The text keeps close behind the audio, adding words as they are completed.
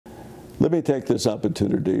Let me take this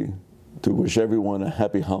opportunity to wish everyone a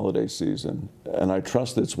happy holiday season, and I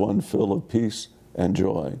trust it's one full of peace and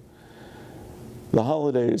joy. The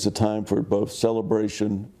holiday is a time for both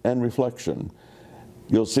celebration and reflection.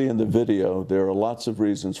 You'll see in the video there are lots of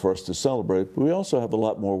reasons for us to celebrate, but we also have a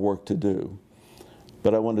lot more work to do.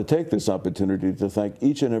 But I want to take this opportunity to thank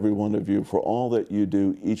each and every one of you for all that you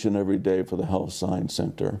do each and every day for the Health Science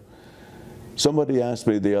Center. Somebody asked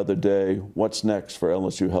me the other day, what's next for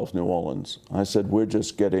LSU Health New Orleans? I said, we're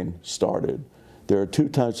just getting started. There are two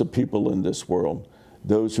types of people in this world,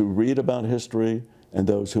 those who read about history and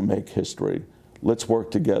those who make history. Let's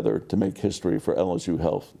work together to make history for LSU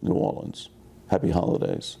Health New Orleans. Happy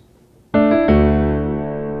holidays.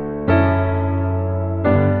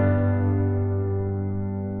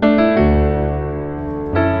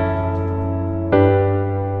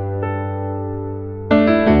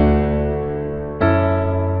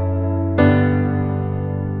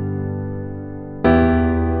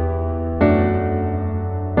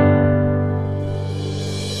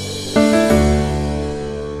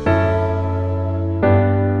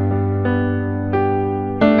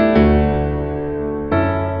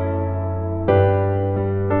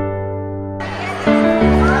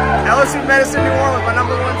 LSU Medicine New Orleans, my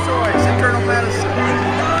 #1 choice, internal medicine.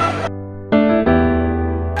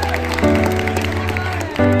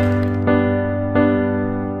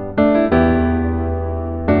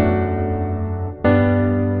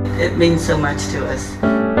 It means so much to us.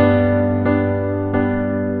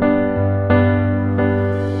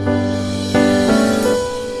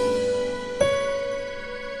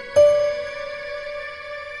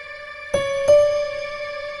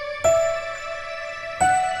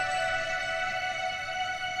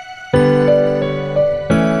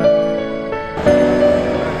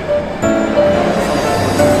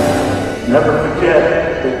 Never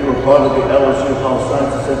forget that you are part of the LSU Health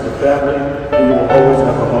Sciences Center family, and you will always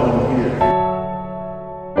have a home here.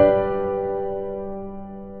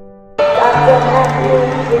 Dr.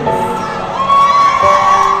 Matthew, please.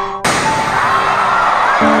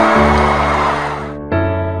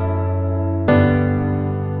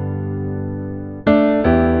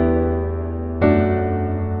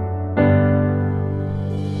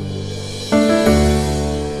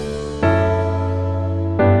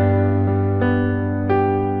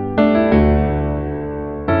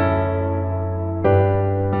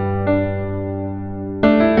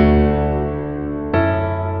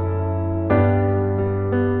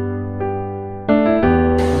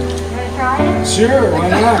 Sure, why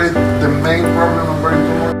not?